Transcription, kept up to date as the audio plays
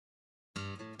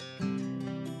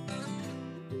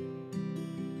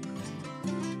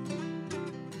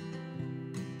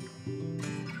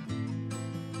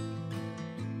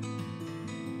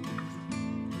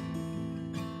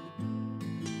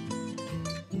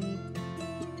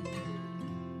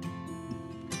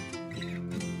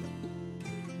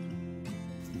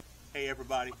Hey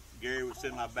everybody, Gary with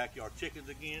CENLA Backyard Chickens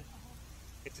again.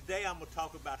 And today I'm going to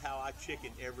talk about how I chicken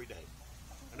every day.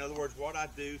 In other words, what I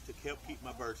do to help keep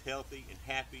my birds healthy and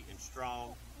happy and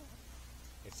strong,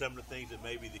 and some of the things that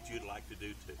maybe that you'd like to do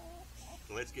too.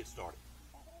 So let's get started.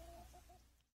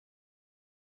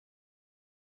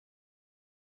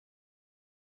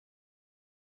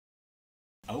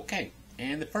 Okay,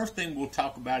 and the first thing we'll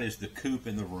talk about is the coop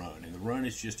and the run. And the run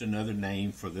is just another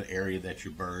name for the area that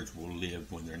your birds will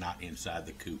live when they're not inside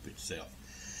the coop itself.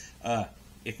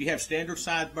 If you have standard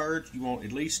size birds, you want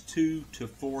at least 2 to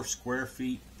 4 square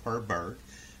feet per bird.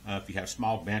 If you have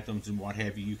small bantams and what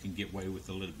have you, you can get away with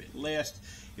a little bit less.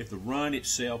 If the run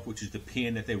itself, which is the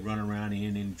pen that they run around in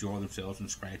and enjoy themselves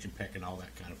and scratch and peck and all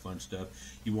that kind of fun stuff,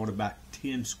 you want about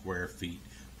 10 square feet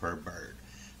per bird.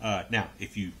 Now,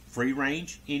 if you free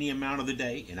range any amount of the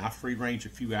day, and I free range a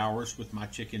few hours with my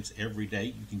chickens every day,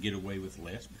 you can get away with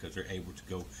less because they're able to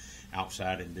go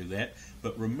outside and do that.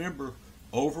 But remember,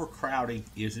 overcrowding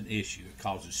is an issue. It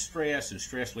causes stress, and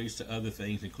stress leads to other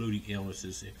things, including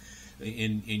illnesses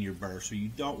in your birds. So you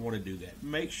don't want to do that.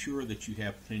 Make sure that you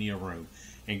have plenty of room.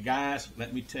 And guys,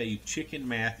 let me tell you, chicken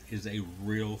math is a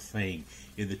real thing.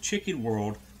 In the chicken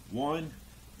world, 1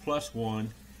 + 1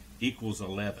 equals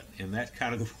 11, and that's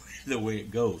kind of the way it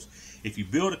goes. If you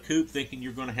build a coop thinking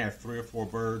you're going to have 3 or 4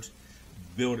 birds,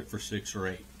 build it for 6 or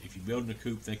 8. If you're building a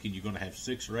coop thinking you're going to have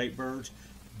 6 or 8 birds,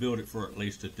 build it for at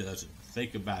least a dozen.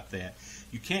 Think about that.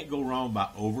 You can't go wrong by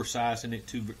oversizing it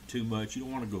too much. You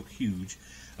don't want to go huge,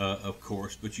 of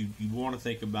course, but you want to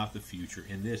think about the future,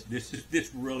 and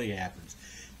this really happens.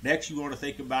 Next, you want to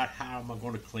think about, how am I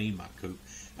going to clean my coop?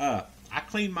 I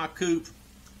clean my coop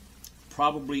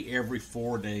probably every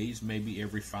 4 days, maybe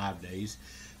every 5 days.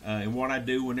 And what I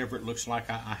do whenever it looks like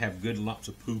I have good lumps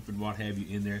of poop and what have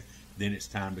you in there, then it's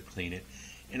time to clean it.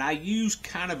 And I use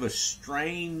kind of a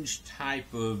strange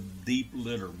type of deep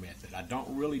litter method. I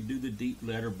don't really do the deep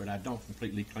litter, but I don't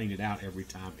completely clean it out every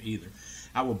time either.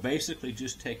 I will basically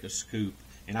just take a scoop,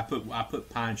 and I put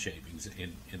pine shavings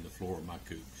in the floor of my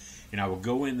coop. And I will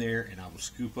go in there and I will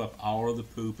scoop up all of the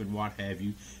poop and what have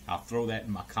you. I'll throw that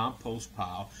in my compost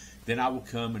pile. Then I will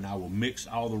come and I will mix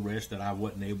all the rest that I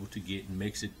wasn't able to get and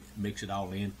mix it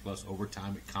all in. Plus, over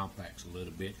time, it compacts a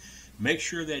little bit. Make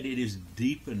sure that it is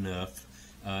deep enough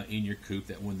in your coop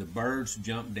that when the birds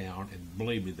jump down, and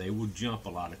believe me, they will jump a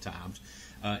lot of times,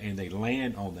 and they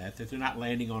land on that they're not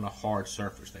landing on a hard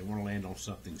surface. They want to land on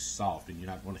something soft, and you're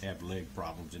not going to have leg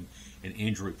problems and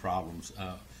injury problems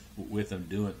with them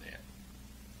doing that.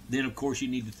 Then, of course, you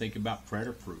need to think about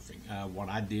predator proofing. What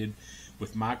I did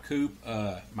with my coop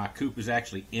is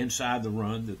actually inside the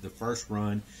run. The first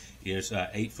run is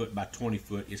 8 foot by 20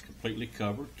 foot. It's completely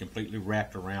covered, completely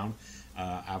wrapped around,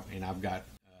 and I've got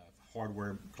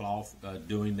hardware cloth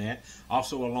doing that.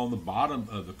 Also, along the bottom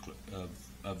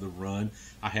of the run,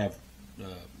 I have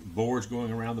boards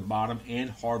going around the bottom and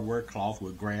hardware cloth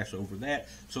with grass over that,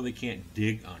 so they can't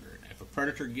dig under it. If a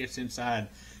predator gets inside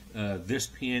this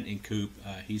pen and coop,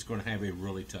 he's going to have a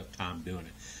really tough time doing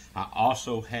it. I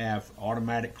also have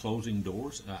automatic closing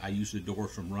doors. I use the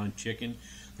doors from Run Chicken.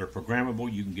 They're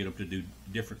programmable. You can get them to do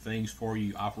different things for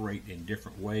you, operate in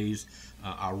different ways.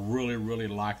 I really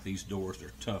like these doors.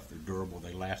 They're tough, they're durable,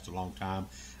 they last a long time.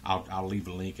 I'll leave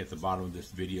a link at the bottom of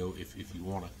this video if you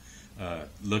want to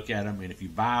look at them. And if you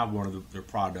buy one of their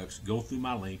products, go through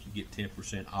my link. You get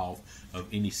 10% off of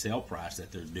any sale price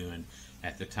that they're doing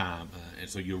at the time, and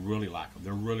so you'll really like them.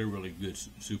 They're really good,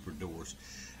 super doors.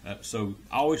 So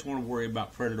always want to worry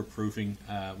about predator proofing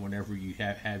whenever you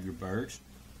have your birds.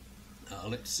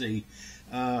 Let's see.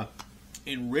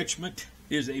 Enrichment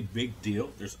is a big deal.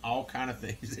 There's all kind of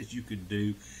things that you could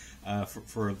do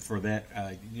for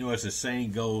that. You know, as the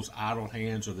saying goes, idle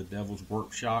hands are the devil's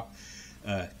workshop.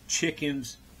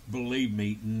 Chickens, believe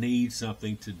me, need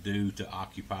something to do to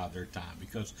occupy their time,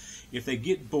 because if they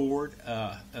get bored,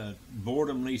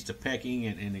 boredom leads to pecking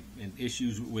and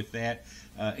issues with that,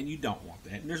 and you don't want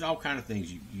that. And there's all kind of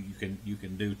things you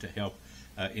can do to help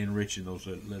enriching those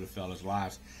little fellas'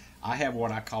 lives. I have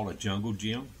what I call a jungle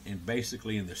gym, and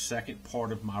basically in the second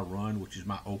part of my run, which is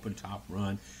my open top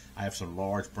run, I have some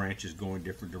large branches going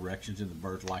different directions, and the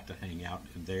birds like to hang out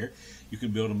in there. You can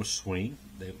build them a swing.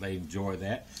 They enjoy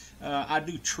that. I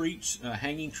do treats,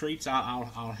 hanging treats.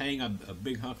 I'll hang a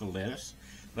big hunk of lettuce,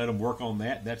 let them work on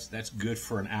that. That's good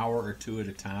for an hour or two at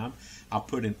a time. I'll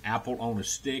put an apple on a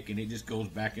stick, and it just goes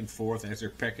back and forth as they're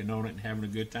pecking on it and having a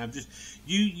good time. Just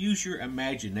use your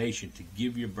imagination to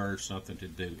give your birds something to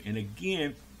do. And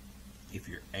again, if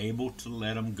you're able to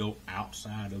let them go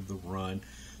outside of the run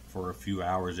for a few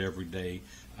hours every day,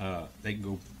 they can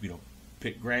go,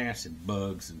 pick grass and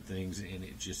bugs and things, and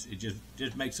it just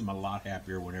makes them a lot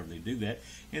happier whenever they do that,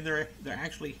 and they're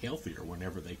actually healthier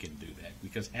whenever they can do that,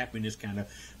 because happiness kind of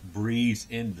breathes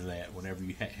into that whenever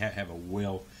you have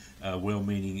a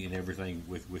well-meaning and everything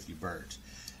with your birds.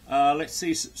 Let's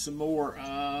see some more.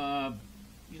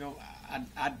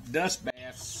 Dust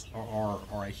baths are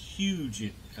a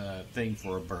huge thing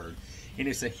for a bird, and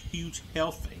it's a huge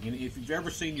health thing. And if you've ever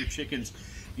seen your chickens,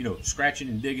 scratching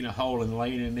and digging a hole and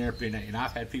laying in there, and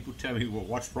I've had people tell me, well,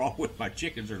 what's wrong with my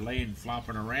chickens? They're laying and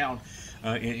flopping around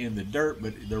in the dirt,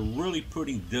 but they're really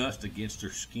putting dust against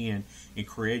their skin and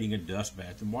creating a dust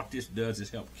bath. And what this does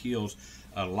is help kills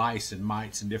lice and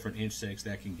mites and different insects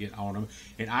that can get on them.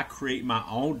 And I create my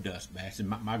own dust baths, and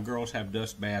my girls have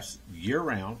dust baths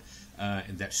year-round,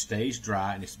 and that stays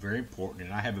dry, and it's very important.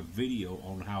 And I have a video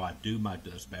on how I do my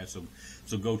dust bath,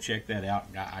 so go check that out.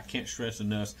 I can't stress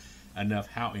enough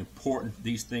how important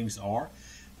these things are.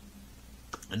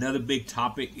 Another big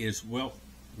topic is, well,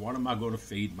 what am I going to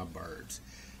feed my birds?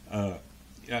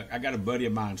 I got a buddy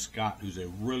of mine, Scott, who's a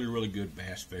really, really good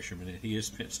bass fisherman, and he has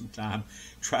spent some time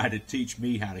trying to teach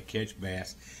me how to catch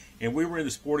bass. And we were in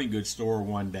the sporting goods store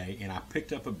one day, and I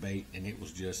picked up a bait, and it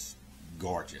was just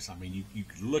gorgeous. I mean, you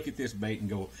could look at this bait and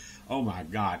go, oh my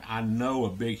God, I know a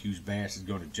big, huge bass is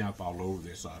going to jump all over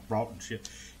this. So I brought and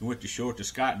went to show it to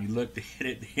Scott, and he looked at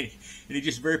it, and he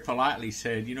just very politely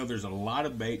said, there's a lot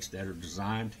of baits that are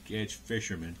designed to catch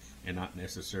fishermen and not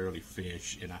necessarily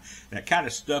fish. And that kind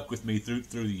of stuck with me through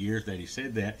the years that he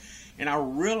said that. And I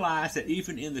realized that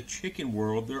even in the chicken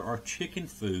world, there are chicken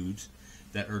foods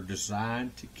that are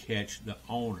designed to catch the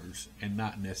owners and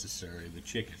not necessarily the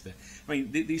chickens.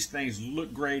 These things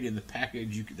look great in the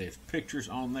package. There's pictures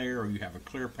on there, or you have a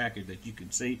clear package that you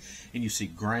can see, and you see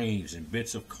grains and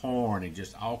bits of corn and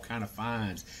just all kind of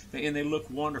fines, and they look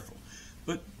wonderful.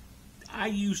 But I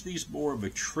use these more of a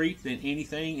treat than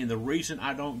anything, and the reason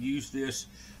I don't use this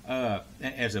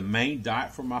as a main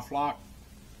diet for my flock,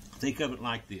 think of it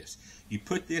like this. You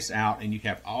put this out, and you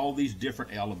have all these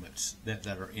different elements that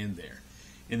are in there.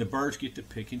 And the birds get to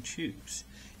pick and choose.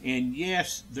 And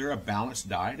yes, they're a balanced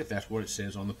diet, if that's what it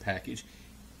says on the package,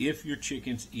 if your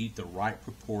chickens eat the right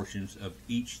proportions of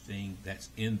each thing that's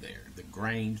in there. The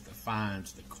grains, the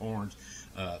fines, the corns,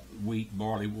 wheat,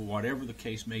 barley, whatever the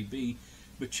case may be.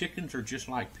 But chickens are just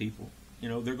like people.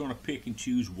 They're going to pick and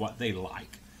choose what they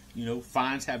like.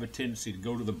 Fines have a tendency to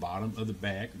go to the bottom of the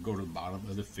bag or go to the bottom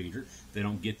of the feeder. They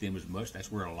don't get them as much.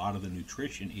 That's where a lot of the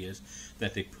nutrition is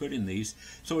that they put in these.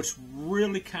 So it's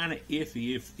really kind of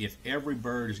iffy if every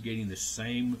bird is getting the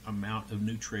same amount of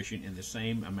nutrition and the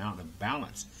same amount of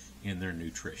balance in their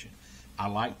nutrition. I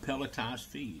like pelletized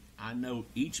feed. I know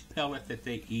each pellet that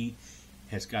they eat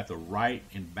has got the right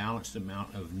and balanced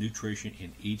amount of nutrition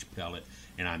in each pellet,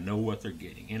 and I know what they're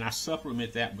getting. And I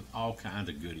supplement that with all kinds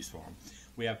of goodies for them.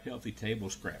 We have healthy table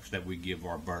scraps that we give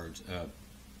our birds,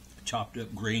 chopped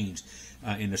up greens.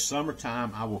 In the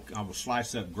summertime, I will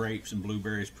slice up grapes and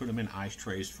blueberries, put them in ice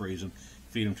trays, freeze them,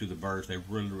 feed them to the birds. They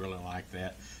really, really like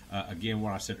that. Again,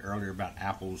 what I said earlier about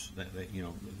apples,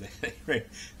 they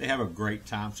have a great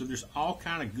time. So there's all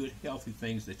kind of good, healthy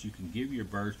things that you can give your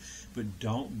birds, but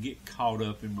don't get caught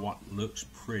up in what looks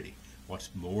pretty. What's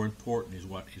more important is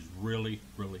what is really,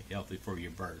 really healthy for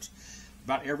your birds.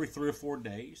 About every 3 or 4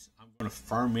 days, I'm going to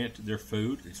ferment their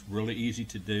food. It's really easy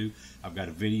to do. I've got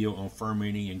a video on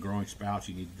fermenting and growing sprouts.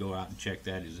 You need to go out and check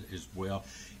that as well.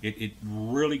 It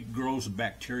really grows a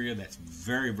bacteria that's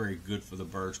very, very good for the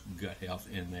bird's gut health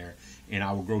in there. And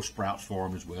I will grow sprouts for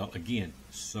them as well. Again,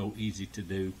 so easy to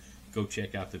do. Go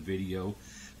check out the video.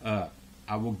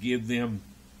 I will give them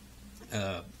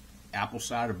apple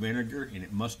cider vinegar, and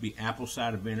it must be apple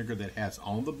cider vinegar that has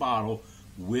on the bottle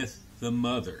with the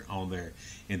mother on there.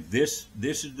 And this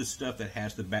is the stuff that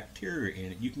has the bacteria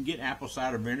in it. You can get apple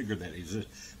cider vinegar that is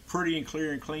pretty and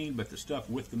clear and clean, but the stuff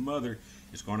with the mother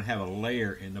is going to have a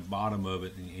layer in the bottom of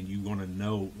it, and you're going to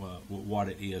know what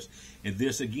it is. And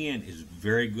this, again, is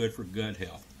very good for gut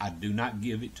health. I do not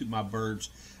give it to my birds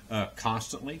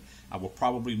constantly. I will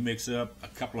probably mix up a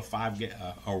couple of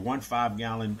 1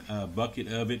 5-gallon bucket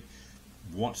of it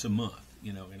once a month,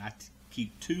 and I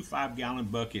keep 2 5-gallon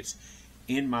buckets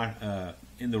in my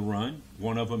in the run.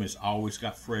 One of them has always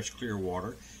got fresh, clear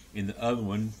water, and the other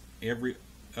one, every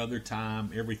other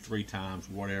time, every 3 times,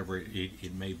 whatever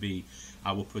it may be,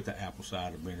 I will put the apple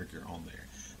cider vinegar on there.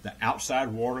 The outside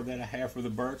water that I have for the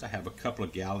birds, I have a couple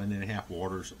of 1.5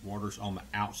 gallon waters on the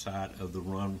outside of the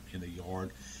run in the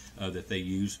yard that they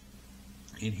use.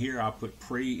 In here, I'll put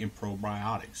pre and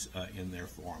probiotics in there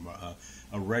for them.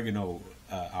 Oregano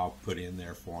I'll put in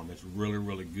there for them. It's really,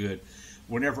 really good.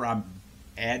 Whenever I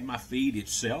add my feed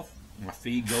itself, My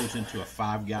feed goes into a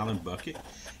 5-gallon bucket,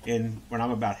 and when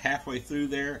I'm about halfway through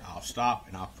there, I'll stop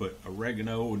and I'll put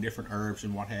oregano and different herbs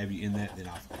and what have you in that. Then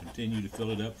I'll continue to fill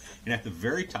it up, and at the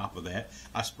very top of that,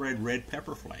 I spread red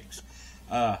pepper flakes.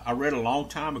 I read a long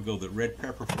time ago that red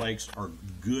pepper flakes are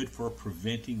good for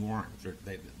preventing worms.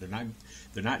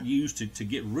 They're not used to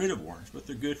get rid of worms, but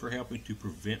they're good for helping to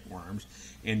prevent worms.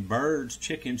 And birds,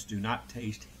 chickens, do not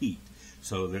taste heat,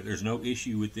 so there's no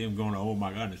issue with them going, oh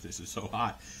my goodness, this is so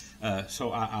hot.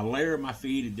 So I layer my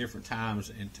feed at different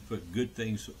times and to put good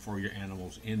things for your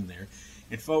animals in there.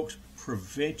 And folks,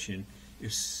 prevention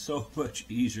is so much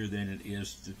easier than it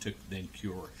is than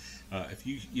cure. If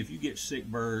you get sick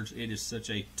birds, it is such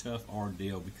a tough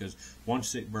ordeal because one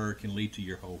sick bird can lead to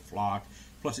your whole flock.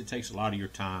 Plus, it takes a lot of your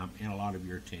time and a lot of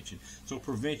your attention. So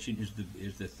prevention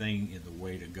is the thing and the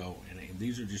way to go. And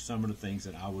these are just some of the things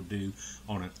that I would do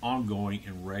on an ongoing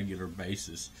and regular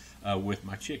basis with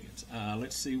my chickens.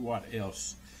 Let's see what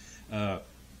else. I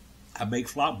make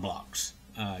flock blocks.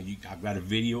 I've got a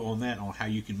video on that, on how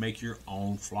you can make your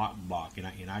own flock block,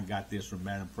 and I got this from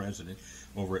Madam President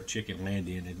over at Chicken Land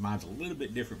Inn, and mine's a little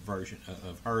bit different version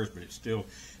of hers, but it's still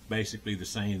basically the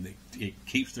same. It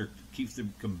keeps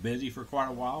them busy for quite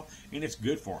a while, and it's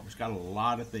good for them. It's got a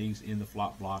lot of things in the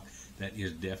flock block that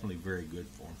is definitely very good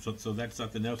for them. So that's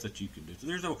something else that you can do. So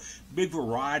there's a big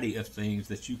variety of things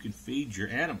that you can feed your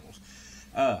animals.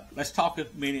 Let's talk a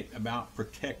minute about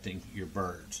protecting your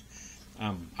birds.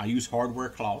 I use hardware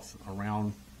cloth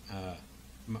around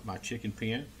my chicken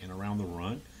pen and around the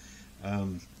run.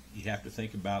 You have to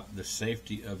think about the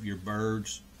safety of your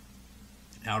birds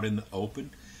out in the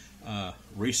open.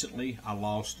 Recently, I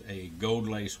lost a gold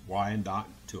lace Wyandotte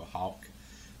to a hawk.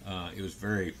 It was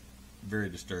very, very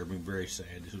disturbing, very sad.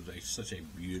 This was such a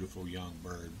beautiful young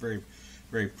bird, very,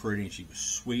 very pretty, and she was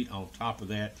sweet on top of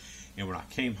that. And when I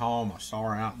came home, I saw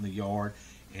her out in the yard,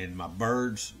 and my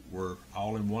birds were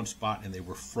all in one spot, and they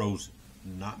were frozen,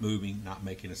 not moving, not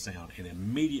making a sound. And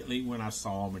immediately when I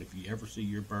saw them, and if you ever see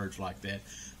your birds like that,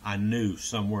 I knew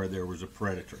somewhere there was a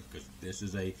predator, because this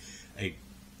is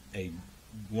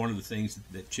one of the things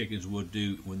that chickens would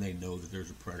do when they know that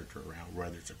there's a predator around.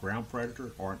 Whether it's a ground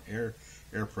predator or an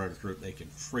air predator, they can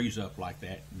freeze up like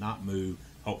that, not move,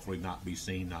 hopefully not be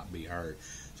seen, not be heard.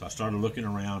 So I started looking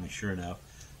around, and sure enough,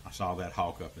 I saw that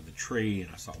hawk up in the tree, and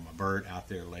I saw my bird out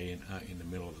there laying in the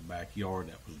middle of the backyard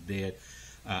that was dead.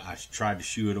 I tried to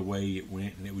shoo it away. It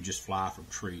went, and it would just fly from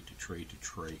tree to tree to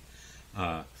tree.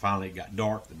 Finally, it got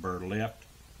dark. The bird left,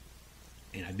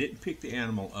 and I didn't pick the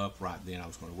animal up right then. I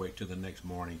was going to wait till the next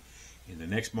morning. And the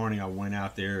next morning, I went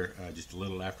out there just a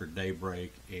little after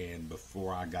daybreak, and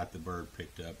before I got the bird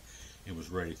picked up and was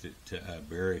ready to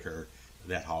bury her,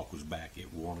 that hawk was back.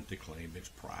 It wanted to claim its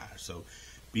prize. So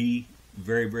be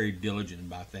very, very diligent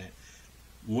about that.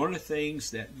 One of the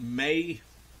things that may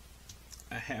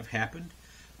have happened,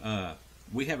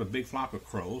 we have a big flock of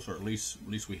crows, or at least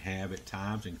we have at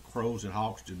times, and crows and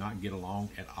hawks do not get along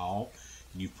at all.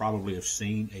 You probably have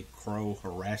seen a crow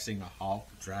harassing a hawk,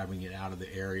 driving it out of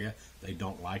the area. They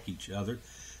don't like each other.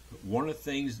 But one of the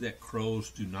things that crows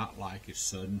do not like is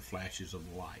sudden flashes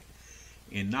of light.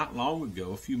 And not long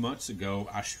ago, a few months ago,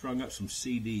 I strung up some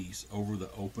CDs over the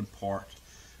open part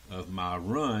of my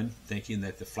run, thinking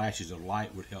that the flashes of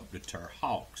light would help deter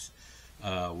hawks.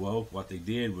 Well, what they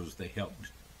did was they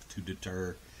helped to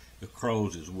deter the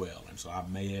crows as well, and so I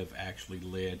may have actually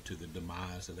led to the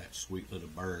demise of that sweet little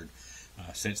bird.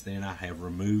 Since then, I have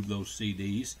removed those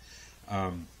CDs.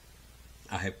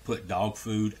 I have put dog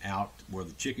food out where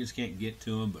the chickens can't get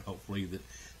to them, but hopefully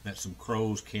that some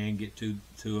crows can get to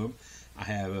them. I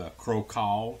have a crow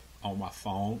call on my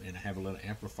phone, and I have a little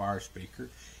amplifier speaker,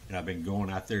 and I've been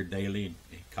going out there daily and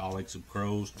calling some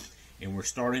crows, and we're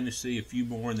starting to see a few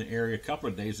more in the area. A couple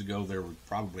of days ago, there were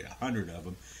probably 100 of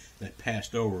them that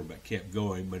passed over but kept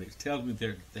going, but it tells me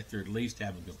that they're at least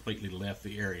haven't completely left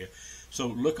the area. So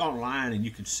look online, and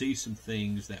you can see some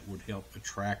things that would help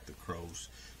attract the crows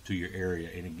to your area.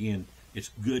 And again, it's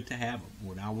good to have them.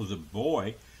 When I was a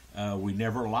boy, we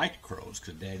never liked crows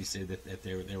because Daddy said that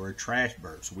they were a trash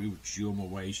bird, so we would shoo them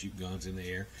away, shoot guns in the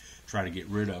air, try to get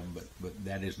rid of them. But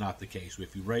that is not the case.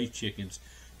 If you raise chickens,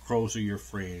 crows are your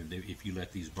friend if you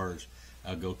let these birds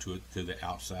go to the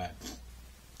outside.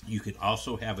 You can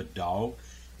also have a dog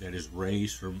that is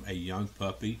raised from a young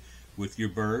puppy with your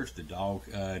birds. The dog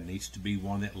needs to be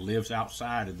one that lives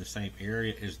outside in the same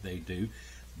area as they do.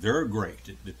 They're a great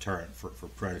deterrent for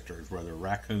predators, whether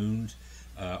raccoons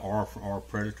or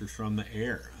predators from the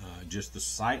air. Just the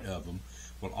sight of them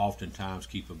will oftentimes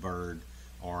keep a bird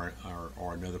or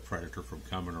another predator from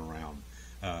coming around.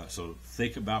 So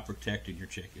think about protecting your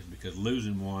chickens, because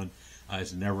losing one,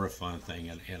 It's never a fun thing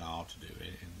at all to do.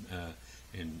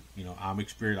 And you know, I'm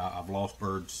experienced. I've lost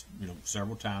birds, you know,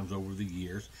 several times over the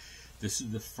years. This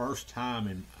is the first time,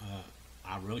 and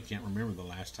I really can't remember the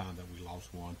last time that we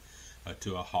lost one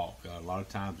to a hawk. A lot of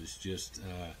times it's just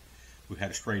we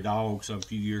had a stray dog some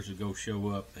few years ago show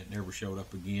up that never showed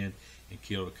up again and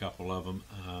killed a couple of them,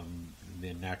 and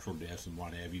then natural deaths and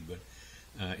what have you. But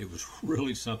it was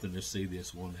really something to see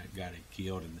this one that got it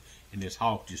killed, and this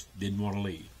hawk just didn't want to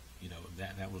leave. You know,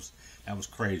 that was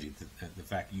crazy. The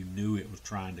fact you knew it was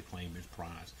trying to claim its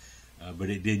prize, but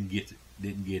it didn't get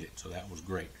it. So that was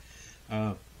great.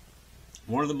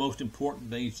 One of the most important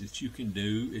things that you can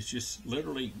do is just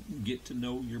literally get to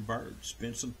know your birds.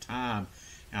 Spend some time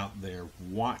out there,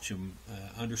 watch them,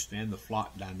 understand the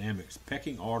flock dynamics.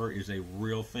 Pecking order is a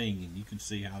real thing, and you can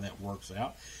see how that works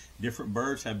out. Different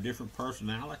birds have different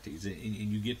personalities, and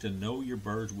you get to know your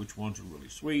birds, which ones are really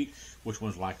sweet, which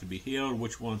ones like to be held,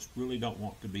 which ones really don't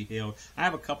want to be held. I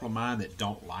have a couple of mine that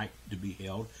don't like to be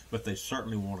held, but they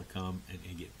certainly want to come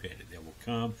and get petted. They will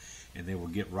come and they will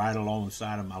get right along the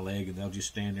side of my leg, and they'll just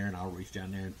stand there, and I'll reach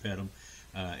down there and pet them,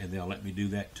 and they'll let me do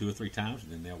that 2 or 3 times,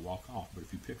 and then they'll walk off. But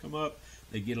if you pick them up,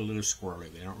 they get a little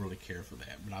squirrely. They don't really care for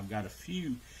that. But I've got a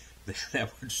few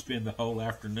that would spend the whole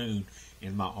afternoon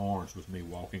in my arms with me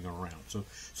walking around. So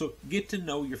get to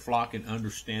know your flock and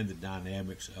understand the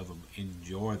dynamics of them.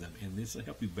 Enjoy them, and this will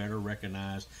help you better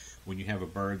recognize when you have a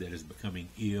bird that is becoming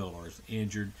ill or is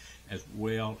injured as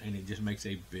well, and it just makes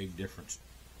a big difference.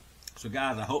 So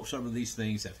guys, I hope some of these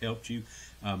things have helped you.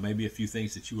 Maybe a few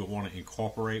things that you will want to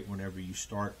incorporate whenever you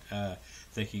start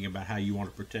thinking about how you want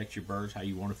to protect your birds, how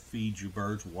you want to feed your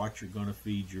birds, what you're going to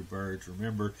feed your birds.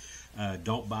 Remember,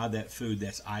 don't buy that food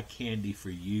that's eye candy for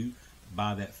you.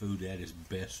 Buy that food that is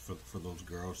best for those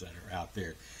girls that are out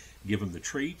there. Give them the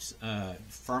treats,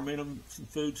 ferment them some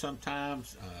food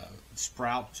sometimes,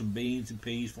 sprout some beans and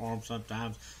peas for them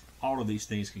sometimes. All of these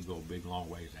things can go a big, long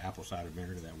ways. Apple cider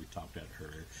vinegar that we talked about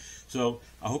earlier. So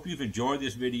I hope you've enjoyed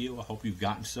this video. I hope you've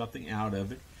gotten something out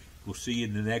of it. We'll see you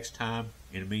the next time.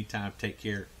 In the meantime, take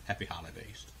care. Happy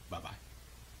holidays. Bye-bye.